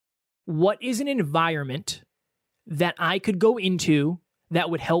what is an environment that I could go into that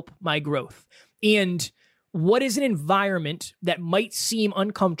would help my growth? And what is an environment that might seem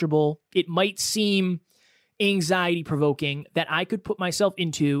uncomfortable, it might seem anxiety provoking, that I could put myself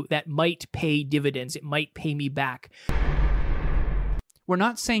into that might pay dividends, it might pay me back? We're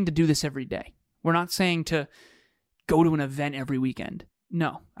not saying to do this every day. We're not saying to go to an event every weekend.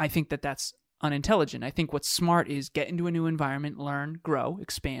 No, I think that that's unintelligent. I think what's smart is get into a new environment, learn, grow,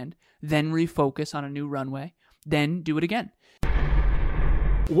 expand, then refocus on a new runway, then do it again.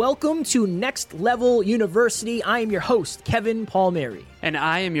 Welcome to Next Level University. I am your host, Kevin Palmieri. And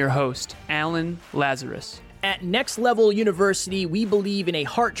I am your host, Alan Lazarus. At Next Level University, we believe in a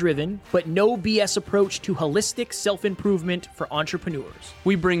heart-driven but no BS approach to holistic self-improvement for entrepreneurs.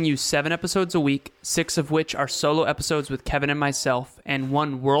 We bring you 7 episodes a week, 6 of which are solo episodes with Kevin and myself, and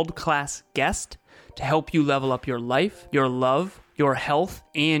 1 world-class guest to help you level up your life, your love, your health,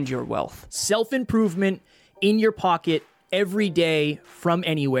 and your wealth. Self-improvement in your pocket every day from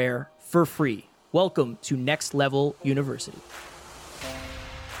anywhere for free. Welcome to Next Level University.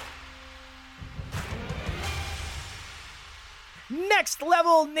 Next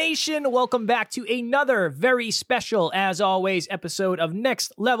Level Nation, welcome back to another very special, as always, episode of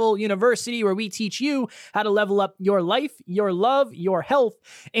Next Level University, where we teach you how to level up your life, your love, your health,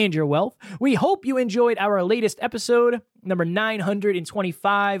 and your wealth. We hope you enjoyed our latest episode, number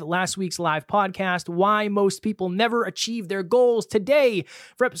 925, last week's live podcast, Why Most People Never Achieve Their Goals. Today,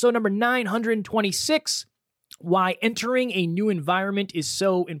 for episode number 926, why entering a new environment is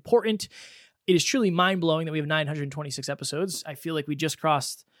so important. It is truly mind-blowing that we have 926 episodes. I feel like we just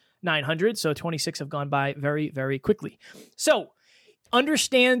crossed 900, so 26 have gone by very, very quickly. So,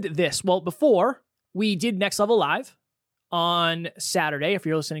 understand this. Well, before, we did Next Level Live on Saturday. If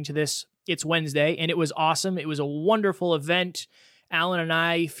you're listening to this, it's Wednesday, and it was awesome. It was a wonderful event. Alan and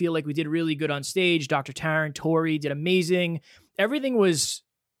I feel like we did really good on stage. Dr. Taryn, Tori did amazing. Everything was,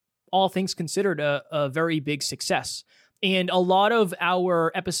 all things considered, a very big success. And a lot of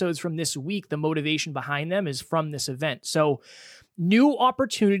our episodes from this week, the motivation behind them is from this event. So new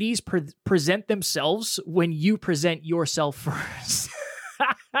opportunities present themselves when you present yourself first.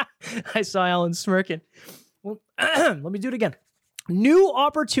 I saw Alan smirking. Well, let me do it again. New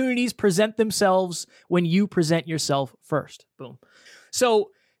opportunities present themselves when you present yourself first. Boom.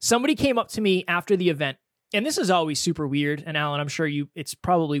 So somebody came up to me after the event. And this is always super weird. And Alan, I'm sure it's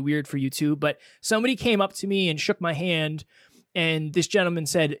probably weird for you too, but somebody came up to me and shook my hand. And this gentleman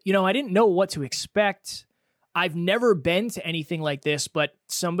said, I didn't know what to expect. I've never been to anything like this, but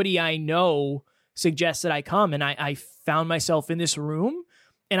somebody I know suggested I come. And I found myself in this room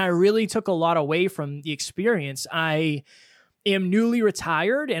and I really took a lot away from the experience. I am newly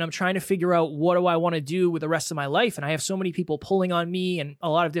retired and I'm trying to figure out what do I want to do with the rest of my life. And I have so many people pulling on me and a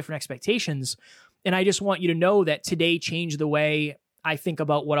lot of different expectations. And I just want you to know that today changed the way I think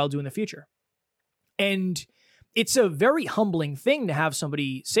about what I'll do in the future. And it's a very humbling thing to have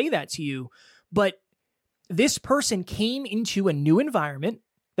somebody say that to you. But this person came into a new environment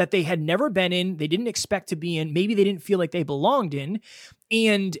that they had never been in, they didn't expect to be in, maybe they didn't feel like they belonged in,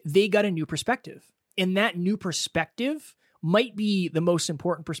 and they got a new perspective. And that new perspective might be the most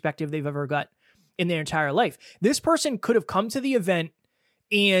important perspective they've ever got in their entire life. This person could have come to the event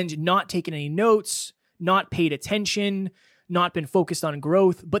and not taken any notes, not paid attention, not been focused on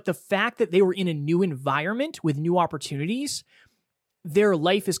growth. But the fact that they were in a new environment with new opportunities, their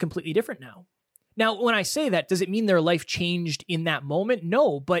life is completely different now. Now, when I say that, does it mean their life changed in that moment?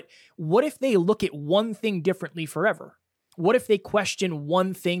 No, but what if they look at one thing differently forever? What if they question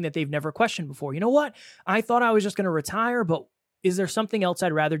one thing that they've never questioned before? You know what? I thought I was just going to retire, but is there something else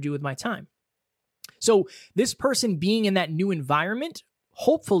I'd rather do with my time? So this person being in that new environment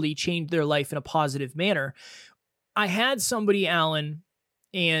hopefully changed their life in a positive manner. I had somebody, Alan,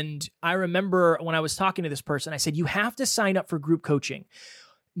 and I remember when I was talking to this person, I said, you have to sign up for group coaching.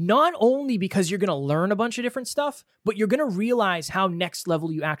 Not only because you're going to learn a bunch of different stuff, but you're going to realize how next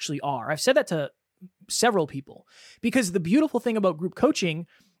level you actually are. I've said that to several people because the beautiful thing about group coaching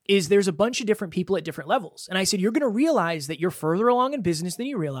is there's a bunch of different people at different levels. And I said, you're going to realize that you're further along in business than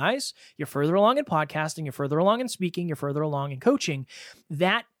you realize. You're further along in podcasting. You're further along in speaking. You're further along in coaching.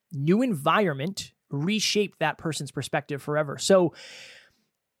 That new environment reshaped that person's perspective forever. So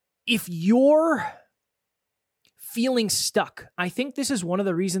if you're feeling stuck, I think this is one of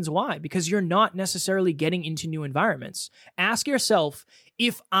the reasons why, because you're not necessarily getting into new environments. Ask yourself,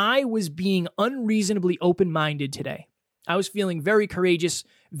 if I was being unreasonably open-minded today, I was feeling very courageous,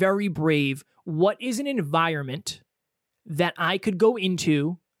 very brave. What is an environment that I could go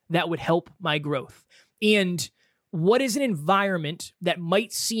into that would help my growth? And what is an environment that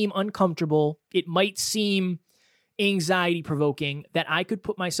might seem uncomfortable, it might seem anxiety provoking, that I could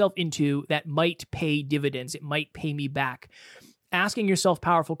put myself into that might pay dividends, it might pay me back. Asking yourself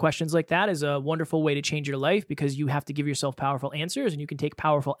powerful questions like that is a wonderful way to change your life, because you have to give yourself powerful answers and you can take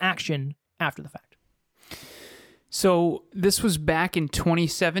powerful action after the fact. So this was back in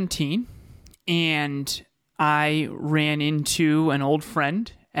 2017, and I ran into an old friend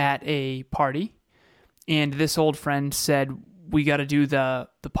at a party, and this old friend said, we got to do the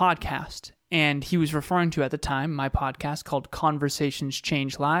podcast. And he was referring to, at the time, my podcast called Conversations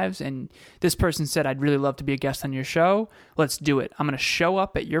Change Lives. And this person said, I'd really love to be a guest on your show. Let's do it. I'm going to show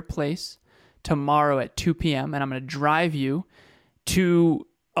up at your place tomorrow at 2 p.m. and I'm going to drive you to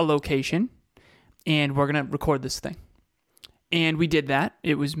a location and we're going to record this thing. And we did that.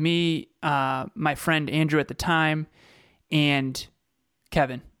 It was me, my friend Andrew at the time, and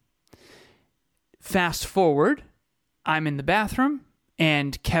Kevin. Fast forward, I'm in the bathroom.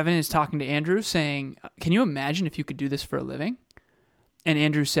 And Kevin is talking to Andrew saying, can you imagine if you could do this for a living? And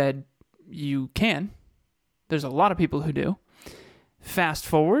Andrew said, you can. There's a lot of people who do. Fast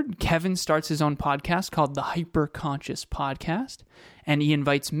forward, Kevin starts his own podcast called the Hyperconscious Podcast, and he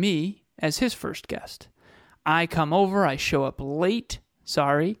invites me as his first guest. I come over, I show up late,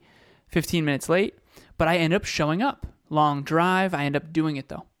 15 minutes late, but I end up showing up. Long drive, I end up doing it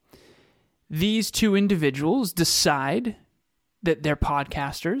though. These two individuals decide that they're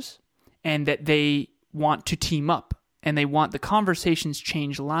podcasters and that they want to team up and they want the Conversations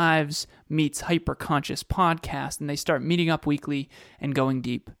Change Lives meets Hyperconscious Podcast, and they start meeting up weekly and going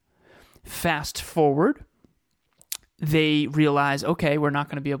deep. Fast forward, they realize, okay, we're not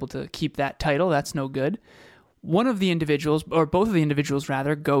going to be able to keep that title. That's no good. One of the individuals, or both of the individuals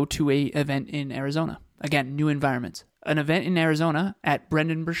rather, go to a event in Arizona. Again, new environments. An event in Arizona at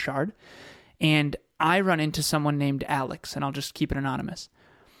Brendan Burchard, and I run into someone named Alex, and I'll just keep it anonymous.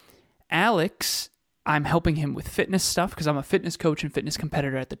 Alex, I'm helping him with fitness stuff because I'm a fitness coach and fitness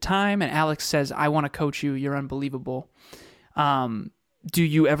competitor at the time, and Alex says, I want to coach you. You're unbelievable. Do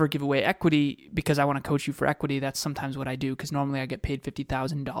you ever give away equity? Because I want to coach you for equity. That's sometimes what I do, because normally I get paid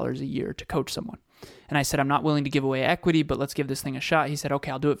 $50,000 a year to coach someone. And I said, I'm not willing to give away equity, but let's give this thing a shot. He said,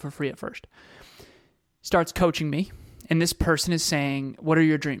 okay, I'll do it for free at first. Starts coaching me, and this person is saying, what are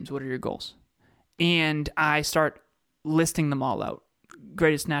your dreams? What are your goals? And I start listing them all out.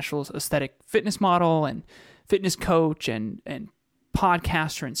 Greatest natural aesthetic fitness model and fitness coach and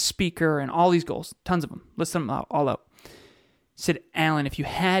podcaster and speaker and all these goals. Tons of them. List them all out. He said, Alan, if you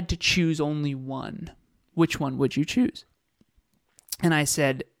had to choose only one, which one would you choose? And I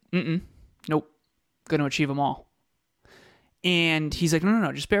said, nope. Going to achieve them all. And he's like,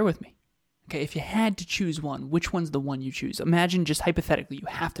 no, just bear with me. Okay, if you had to choose one, which one's the one you choose? Imagine just hypothetically, you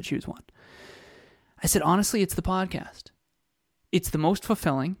have to choose one. I said, honestly, it's the podcast. It's the most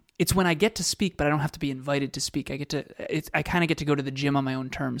fulfilling. It's when I get to speak, but I don't have to be invited to speak. I kind of get to go to the gym on my own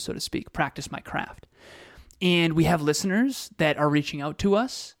terms, so to speak, practice my craft. And we have listeners that are reaching out to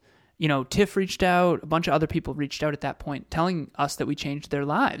us. You know, Tiff reached out, a bunch of other people reached out at that point, telling us that we changed their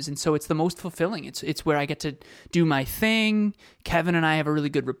lives. And so it's the most fulfilling. It's where I get to do my thing. Kevin and I have a really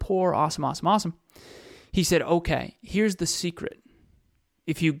good rapport. Awesome. He said, okay, here's the secret.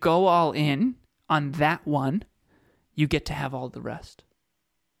 If you go all in on that one, you get to have all the rest.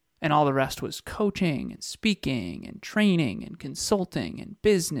 And all the rest was coaching and speaking and training and consulting and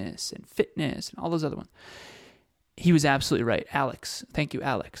business and fitness and all those other ones. He was absolutely right. Alex. Thank you,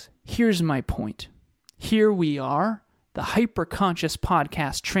 Alex. Here's my point. Here we are, the Hyperconscious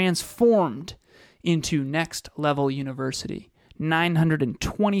Podcast transformed into Next Level University.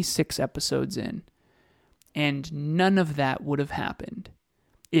 926 episodes in. And none of that would have happened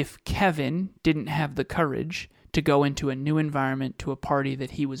if Kevin didn't have the courage to go into a new environment, to a party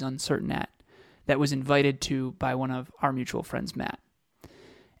that he was uncertain at, that was invited to by one of our mutual friends, Matt.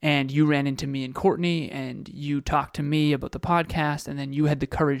 And you ran into me and Courtney, and you talked to me about the podcast, and then you had the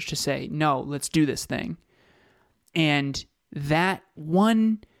courage to say, no, let's do this thing. And that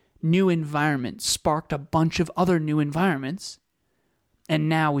one new environment sparked a bunch of other new environments. And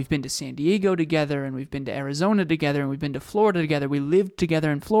now we've been to San Diego together, and we've been to Arizona together, and we've been to Florida together. We lived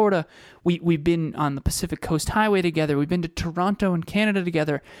together in Florida. We've been on the Pacific Coast Highway together. We've been to Toronto and Canada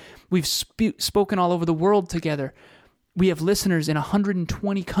together. We've spoken all over the world together. We have listeners in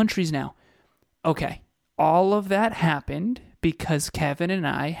 120 countries now. Okay, all of that happened because Kevin and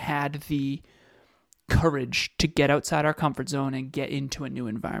I had the courage to get outside our comfort zone and get into a new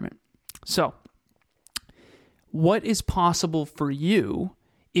environment. So, what is possible for you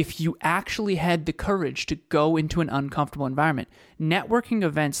if you actually had the courage to go into an uncomfortable environment. Networking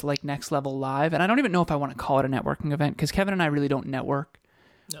events like Next Level Live, and I don't even know if I want to call it a networking event because Kevin and I really don't network.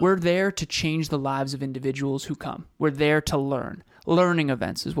 No. We're there to change the lives of individuals who come. We're there to learn. Learning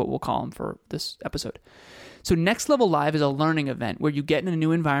events is what we'll call them for this episode. So Next Level Live is a learning event where you get in a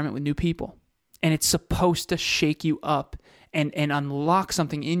new environment with new people, and it's supposed to shake you up and unlock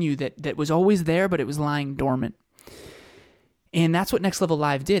something in you that was always there, but it was lying dormant. And that's what Next Level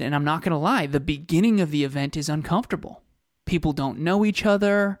Live did. And I'm not going to lie, the beginning of the event is uncomfortable. People don't know each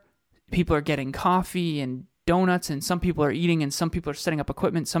other. People are getting coffee and donuts, and some people are eating, and some people are setting up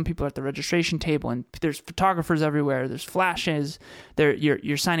equipment. Some people are at the registration table, and there's photographers everywhere. There's flashes.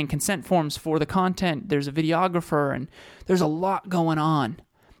 You're signing consent forms for the content. There's a videographer, and there's a lot going on.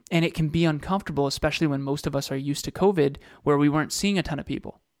 And it can be uncomfortable, especially when most of us are used to COVID, where we weren't seeing a ton of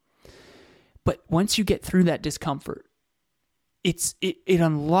people. But once you get through that discomfort, it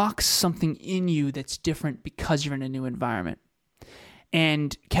unlocks something in you that's different because you're in a new environment.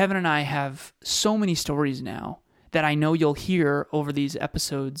 And Kevin and I have so many stories now that I know you'll hear over these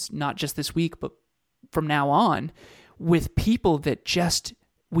episodes, not just this week, but from now on, with people that just,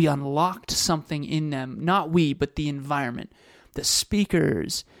 we unlocked something in them. Not we, but the environment, the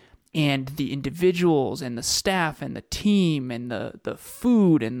speakers, and the individuals, and the staff, and the team, and the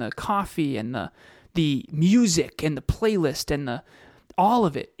food, and the coffee, and the music, and the playlist, and all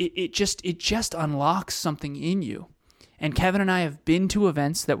of it. It just unlocks something in you. And Kevin and I have been to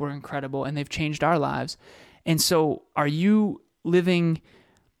events that were incredible, and they've changed our lives. And so are you living,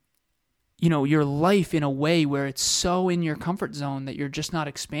 your life in a way where it's so in your comfort zone that you're just not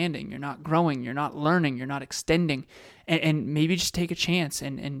expanding, you're not growing, you're not learning, you're not extending, and maybe just take a chance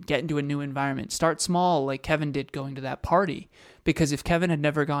and get into a new environment. Start small like Kevin did going to that party, because if Kevin had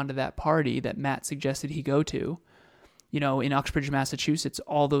never gone to that party that Matt suggested he go to, in Uxbridge, Massachusetts,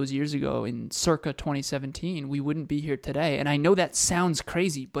 all those years ago in circa 2017, we wouldn't be here today. And I know that sounds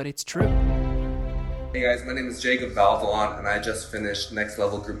crazy, but it's true. Hey guys, my name is Jacob Valdelon, and I just finished Next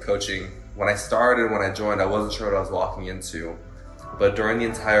Level Group Coaching. When I joined, I wasn't sure what I was walking into. But during the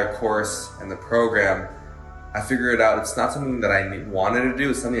entire course and the program, I figured out it's not something that I wanted to do,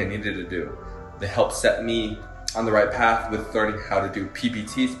 it's something I needed to do. They helped set me on the right path with learning how to do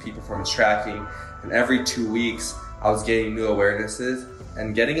PPTs, peak performance tracking, and every 2 weeks, I was gaining new awarenesses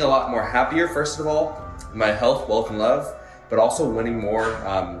and getting a lot more happier, first of all, in my health, wealth, and love, but also winning more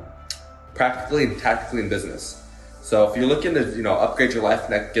practically and tactically in business. So if you're looking to upgrade your life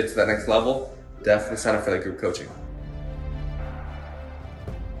and get to that next level, definitely sign up for that group coaching.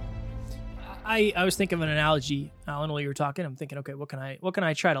 I was thinking of an analogy, Alan, while you were talking. I'm thinking, okay, what can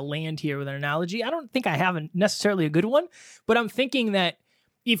I try to land here with an analogy? I don't think I have necessarily a good one, but I'm thinking that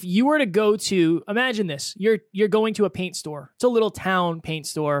if you were to go to, imagine this, you're going to a paint store. It's a little town paint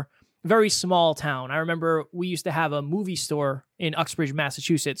store, very small town. I remember we used to have a movie store in Uxbridge,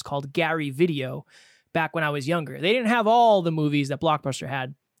 Massachusetts called Gary Video back when I was younger. They didn't have all the movies that Blockbuster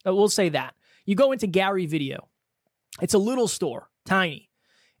had. We'll say that. You go into Gary Video. It's a little store, tiny.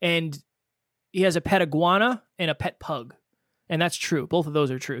 And he has a pet iguana and a pet pug. And that's true. Both of those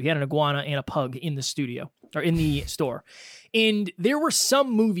are true. He had an iguana and a pug in the studio or in the store. And there were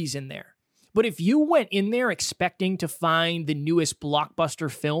some movies in there. But if you went in there expecting to find the newest Blockbuster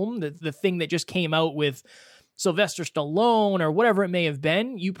film, the thing that just came out with Sylvester Stallone or whatever it may have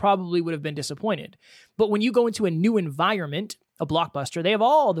been, you probably would have been disappointed. But when you go into a new environment, a Blockbuster, they have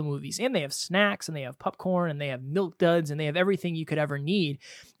all the movies, and they have snacks, and they have popcorn, and they have Milk Duds, and they have everything you could ever need.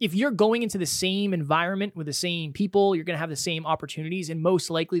 If you're going into the same environment with the same people, you're going to have the same opportunities and most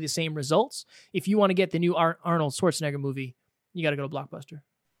likely the same results. If you want to get the new Arnold Schwarzenegger movie, you got to go to Blockbuster.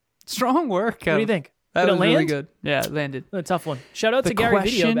 Strong work. What do you think? That was land? Really good. Yeah, it landed. A tough one. Shout out to Gary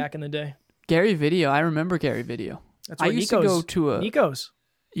Video back in the day. Gary Video. I remember Gary Video. That's where I used to go to Nico's.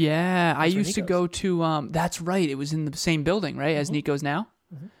 Yeah, I used to go to, that's right, it was in the same building, right, as Nico's now?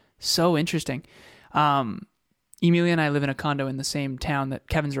 Mm-hmm. So interesting. Emilia and I live in a condo in the same town that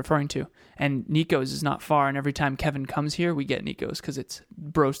Kevin's referring to, and Nico's is not far, and every time Kevin comes here, we get Nico's because it's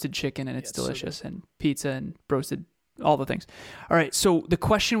roasted chicken and it's delicious, so and pizza and roasted, all the things. All right, so the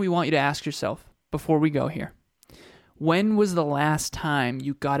question we want you to ask yourself before we go here, when was the last time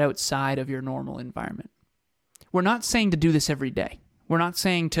you got outside of your normal environment? We're not saying to do this every day. We're not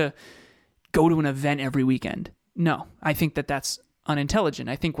saying to go to an event every weekend. No, I think that that's unintelligent.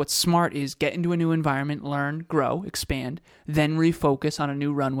 I think what's smart is get into a new environment, learn, grow, expand, then refocus on a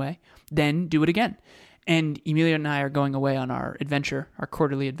new runway, then do it again. And Emilia and I are going away on our adventure, our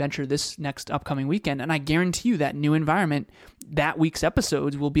quarterly adventure this next upcoming weekend. And I guarantee you that new environment, that week's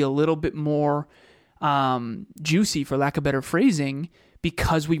episodes will be a little bit more juicy, for lack of better phrasing,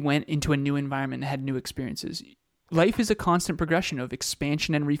 because we went into a new environment and had new experiences. Life is a constant progression of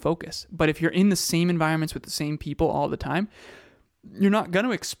expansion and refocus. But if you're in the same environments with the same people all the time, you're not going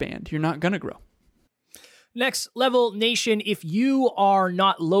to expand. You're not going to grow. Next Level Nation, if you are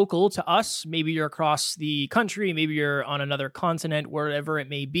not local to us, maybe you're across the country, maybe you're on another continent, wherever it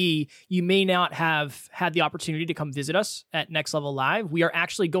may be, you may not have had the opportunity to come visit us at Next Level Live. We are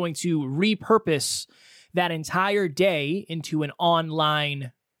actually going to repurpose that entire day into an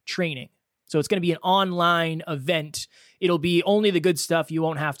online training. So it's going to be an online event. It'll be only the good stuff. You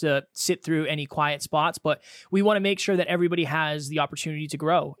won't have to sit through any quiet spots, but we want to make sure that everybody has the opportunity to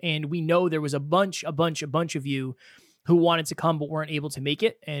grow. And we know there was a bunch of you who wanted to come but weren't able to make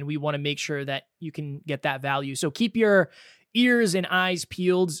it. And we want to make sure that you can get that value. So keep your ears and eyes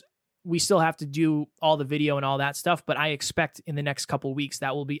peeled. We still have to do all the video and all that stuff, but I expect in the next couple of weeks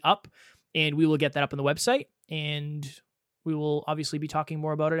that will be up, and we will get that up on the website, and we will obviously be talking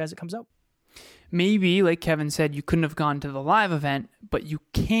more about it as it comes out. Maybe, like Kevin said, you couldn't have gone to the live event, but you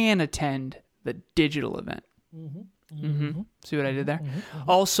can attend the digital event. See what I did there?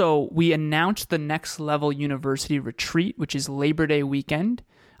 Also, we announced the Next Level University retreat, which is Labor Day weekend.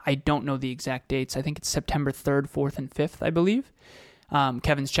 I don't know the exact dates. I think it's September 3rd, 4th, and 5th, I believe.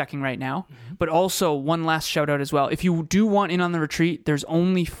 Kevin's checking right now. But also, one last shout out as well. If you do want in on the retreat, there's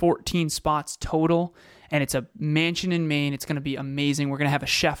only 14 spots total. And it's a mansion in Maine. It's going to be amazing. We're going to have a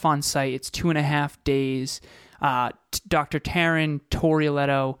chef on site. It's 2.5 days. Dr. Taryn, Tori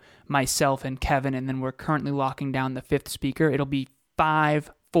Leto, myself, and Kevin. And then we're currently locking down the 5th speaker. It'll be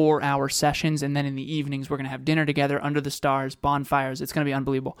 5 4-hour sessions. And then in the evenings, we're going to have dinner together under the stars, bonfires. It's going to be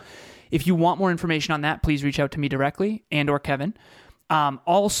unbelievable. If you want more information on that, please reach out to me directly and or Kevin.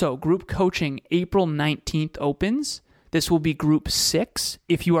 Also, group coaching April 19th opens. This will be group 6.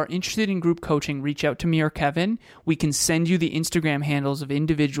 If you are interested in group coaching, reach out to me or Kevin. We can send you the Instagram handles of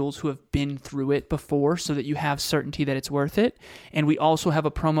individuals who have been through it before so that you have certainty that it's worth it. And we also have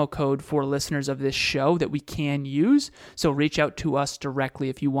a promo code for listeners of this show that we can use. So reach out to us directly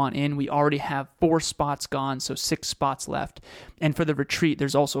if you want in. We already have 4 spots gone, so 6 spots left. And for the retreat,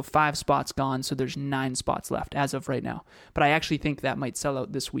 there's also 5 spots gone, so there's 9 spots left as of right now. But I actually think that might sell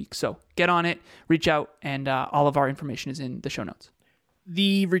out this week. So get on it, reach out, and all of our information is in the show notes.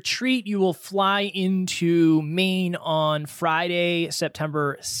 The retreat, you will fly into Maine on Friday,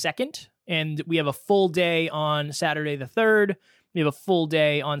 September 2nd, and we have a full day on Saturday the 3rd. We have a full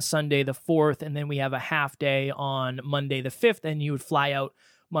day on Sunday the 4th, and then we have a half day on Monday the 5th, and you would fly out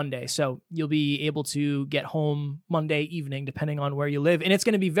Monday. So you'll be able to get home Monday evening, depending on where you live. And it's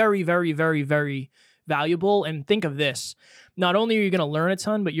going to be very, very, very, very valuable. And think of this. Not only are you going to learn a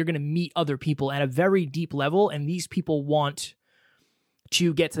ton, but you're going to meet other people at a very deep level. And these people want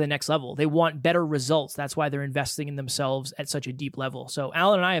to get to the next level. They want better results. That's why they're investing in themselves at such a deep level. So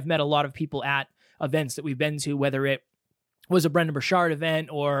Alan and I have met a lot of people at events that we've been to, whether it was a Brendan Burchard event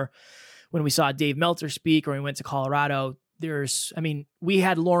or when we saw Dave Meltzer speak or we went to Colorado. We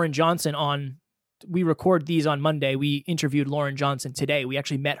had Lauren Johnson on. We record these on Monday. We interviewed Lauren Johnson today. We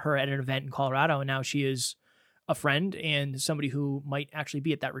actually met her at an event in Colorado, and now she is a friend and somebody who might actually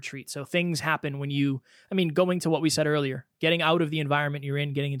be at that retreat. So things happen when going to what we said earlier, getting out of the environment you're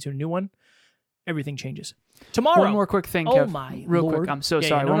in, getting into a new one, everything changes. Tomorrow. One more quick thing, Kev. Oh my Real Lord. Quick. I'm so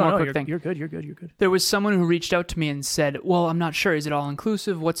sorry. One more quick thing. You're good. There was someone who reached out to me and said, well, I'm not sure. Is it all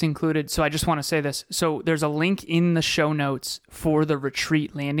inclusive? What's included? So I just want to say this. So there's a link in the show notes for the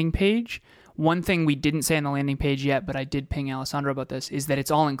retreat landing page. One thing we didn't say on the landing page yet, but I did ping Alessandro about this, is that it's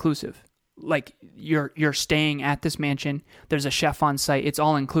all inclusive. Like you're staying at this mansion. There's a chef on site. It's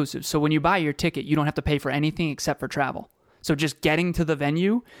all inclusive. So when you buy your ticket, you don't have to pay for anything except for travel. So just getting to the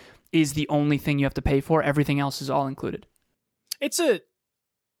venue is the only thing you have to pay for. Everything else is all included. It's a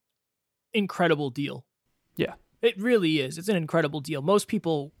incredible deal. Yeah. It really is. It's an incredible deal. Most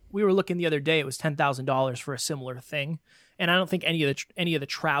people, we were looking the other day, it was $10,000 for a similar thing. And I don't think any of the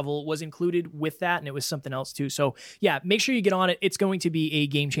travel was included with that, and it was something else too. So yeah, make sure you get on it. It's going to be a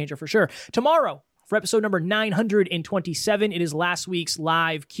game changer for sure. Tomorrow, for episode number 927, it is last week's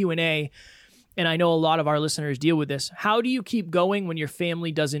live Q&A. And I know a lot of our listeners deal with this. How do you keep going when your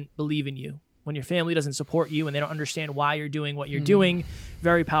family doesn't believe in you? When your family doesn't support you and they don't understand why you're doing what you're doing?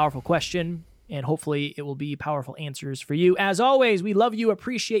 Very powerful question. And hopefully it will be powerful answers for you. As always, we love you,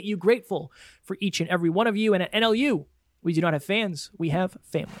 appreciate you, grateful for each and every one of you. And at NLU, we do not have fans, we have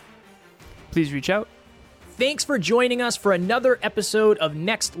family. Please reach out. Thanks for joining us for another episode of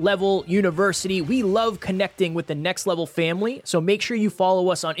Next Level University. We love connecting with the Next Level family, so make sure you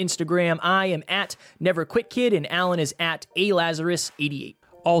follow us on Instagram. I am at NeverQuitKid, and Alan is at ALazarus88.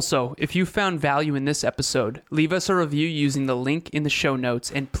 Also, if you found value in this episode, leave us a review using the link in the show notes,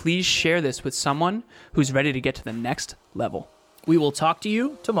 and please share this with someone who's ready to get to the next level. We will talk to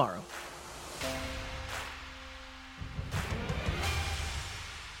you tomorrow.